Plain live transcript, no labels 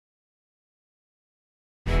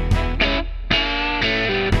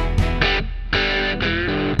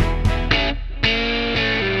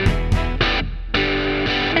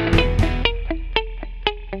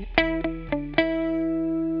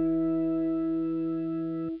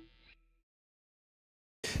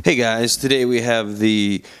Hey guys, today we have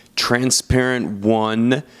the Transparent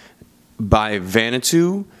One by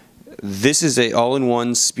Vanatoo. This is a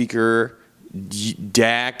all-in-one speaker,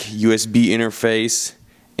 DAC, USB interface,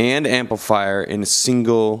 and amplifier in a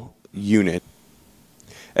single unit.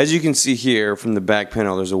 As you can see here from the back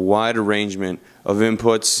panel, there's a wide arrangement of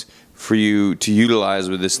inputs for you to utilize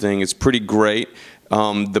with this thing. It's pretty great.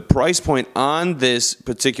 The price point on this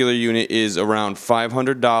particular unit is around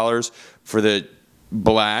 $500 for the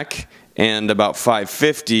black and about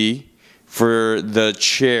 $550 for the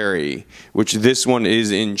cherry, which this one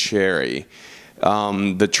is in cherry.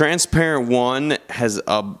 The transparent one has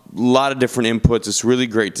a lot of different inputs. It's really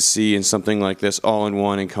great to see in something like this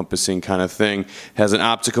all-in-one encompassing kind of thing. It has an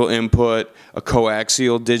optical input, a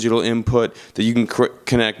coaxial digital input that you can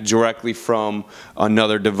connect directly from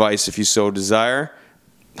another device if you so desire.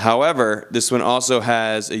 However, this one also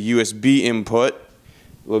has a USB input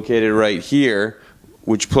located right here,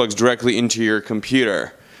 which plugs directly into your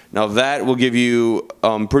computer. Now that will give you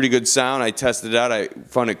pretty good sound. I tested it out. I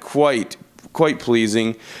found it quite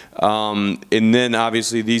pleasing. And then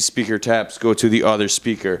obviously these speaker taps go to the other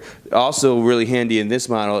speaker. Also really handy in this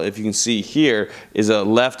model, if you can see here, is a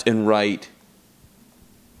left and right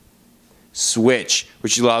switch,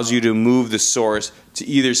 which allows you to move the source to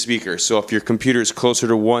either speaker. So if your computer is closer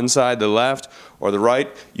to one side, the left or the right,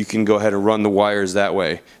 you can go ahead and run the wires that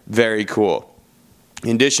way. Very cool.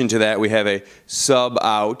 In addition to that, we have a sub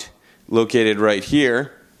out located right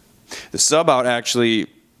here. The sub out actually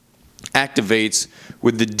activates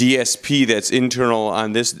with the DSP that's internal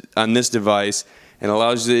on this device and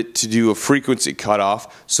allows it to do a frequency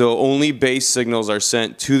cutoff. So only bass signals are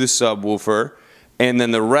sent to the subwoofer, and then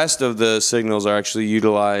the rest of the signals are actually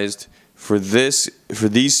utilized for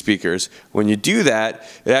these speakers. When you do that,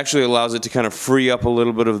 it actually allows it to kind of free up a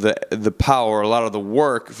little bit of the power, a lot of the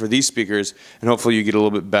work for these speakers, and hopefully you get a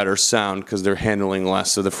little bit better sound because they're handling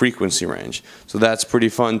less of the frequency range. So that's pretty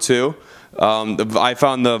fun too. I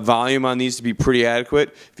found the volume on these to be pretty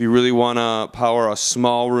adequate. If you really want to power a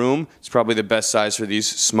small room, it's probably the best size for these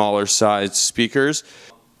smaller sized speakers.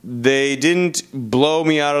 They didn't blow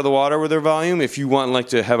me out of the water with their volume. If you want like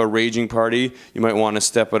to have a raging party, you might want to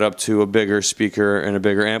step it up to a bigger speaker and a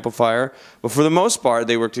bigger amplifier. But for the most part,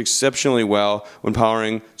 they worked exceptionally well when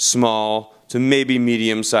powering small to maybe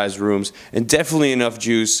medium-sized rooms, and definitely enough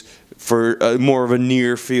juice for more of a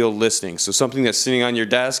near-field listening. So something that's sitting on your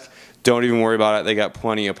desk, don't even worry about it. They got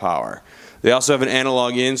plenty of power. They also have an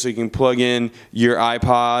analog in, so you can plug in your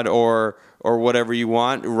iPod or whatever you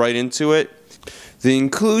want right into it. The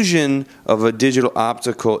inclusion of a digital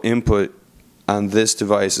optical input on this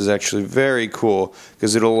device is actually very cool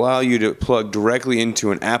because it'll allow you to plug directly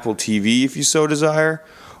into an Apple TV if you so desire,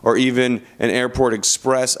 or even an Airport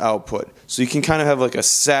Express output. So you can kind of have like a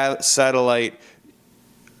satellite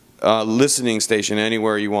listening station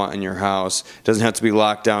anywhere you want in your house. It doesn't have to be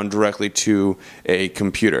locked down directly to a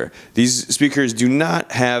computer. These speakers do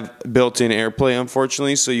not have built-in AirPlay,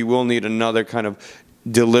 unfortunately, so you will need another kind of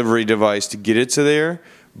delivery device to get it to there.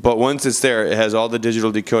 But once it's there, it has all the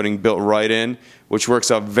digital decoding built right in, which works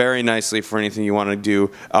out very nicely for anything you want to do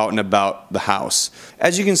out and about the house.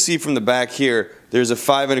 As you can see from the back here, there's a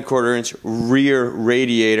 5 1/4 inch rear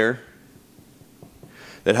radiator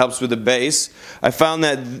that helps with the bass. I found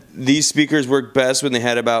that these speakers work best when they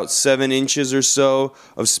had about 7 inches or so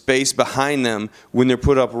of space behind them. When they're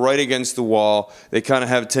put up right against the wall, they kind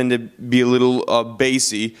of tend to be a little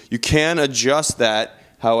bassy. You can adjust that,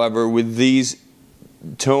 however, with these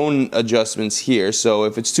tone adjustments here. So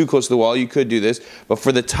if it's too close to the wall, you could do this. But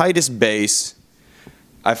for the tightest bass,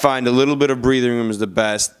 I find a little bit of breathing room is the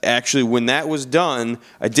best. Actually, when that was done,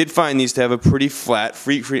 I did find these to have a pretty flat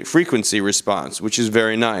frequency response, which is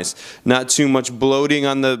very nice. Not too much bloating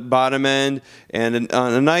on the bottom end, and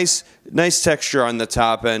a nice texture on the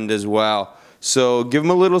top end as well. So give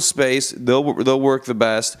them a little space. They'll work the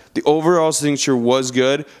best. The overall signature was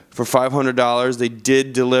good. For $500, they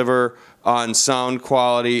did deliver on sound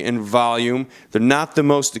quality and volume. They're not the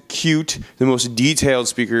most acute, the most detailed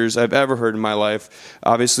speakers I've ever heard in my life.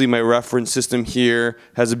 Obviously, my reference system here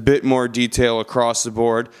has a bit more detail across the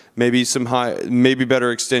board. Maybe maybe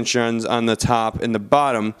better extensions on the top and the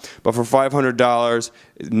bottom. But for $500,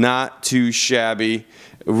 not too shabby.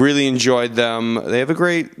 Really enjoyed them. They have a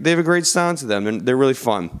great sound to them, and they're really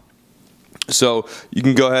fun. So you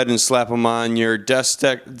can go ahead and slap them on your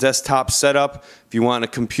desktop setup. If you want a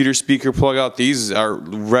computer speaker plug out, these are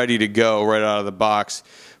ready to go right out of the box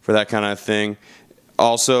for that kind of thing.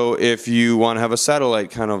 Also, if you want to have a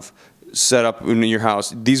satellite kind of setup in your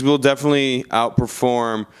house, these will definitely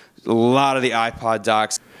outperform a lot of the iPod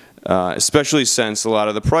docks, especially since a lot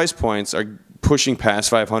of the price points are pushing past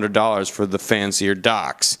 $500 for the fancier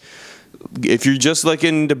docks. If you're just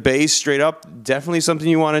looking to bass straight up, definitely something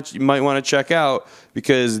you might want to check out,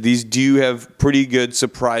 because these do have pretty good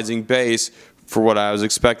surprising bass for what I was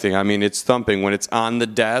expecting. I mean, it's thumping. When it's on the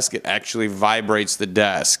desk, it actually vibrates the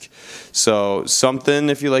desk. So something,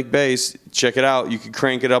 if you like bass, check it out. You can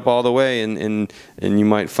crank it up all the way, and you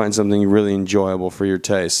might find something really enjoyable for your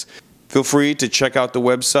taste. Feel free to check out the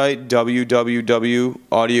website,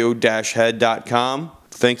 www.audio-head.com.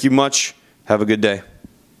 Thank you much. Have a good day.